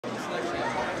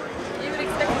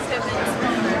The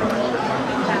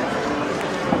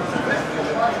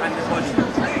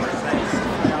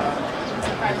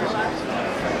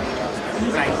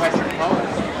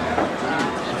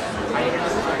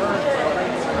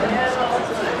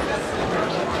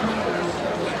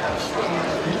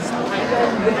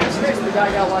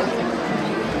guy got like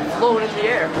flown in the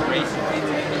air.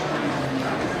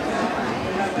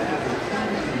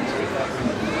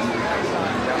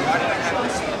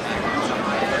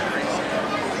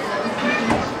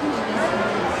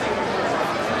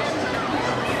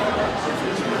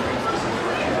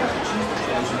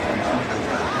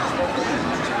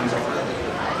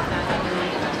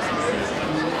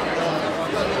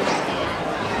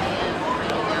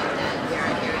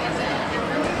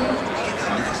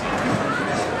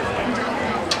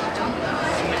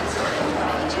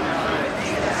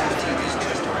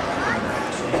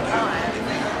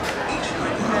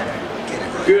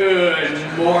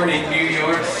 Good morning, New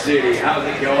York City. How's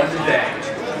it going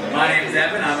today? My name is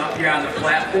Evan. I'm up here on the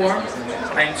platform.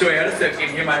 I'm Toyota, so if you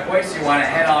can hear my voice, you want to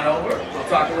head on over. We'll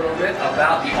talk a little bit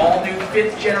about the all-new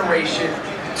 5th generation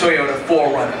Toyota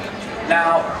 4Runner.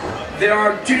 Now, there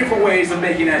are two different ways of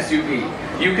making an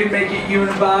SUV. You can make it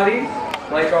unibody,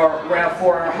 like our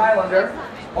RAV4 and our Highlander,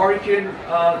 or you can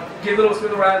get a little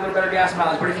smoother ride, a little better gas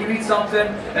mileage. But if you need something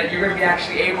that you're going to be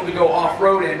actually able to go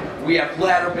off-road in, we have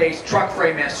ladder-based truck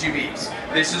frame SUVs.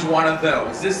 This is one of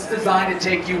those. This is designed to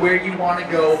take you where you want to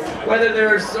go, whether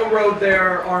there's a road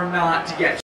there or not, to get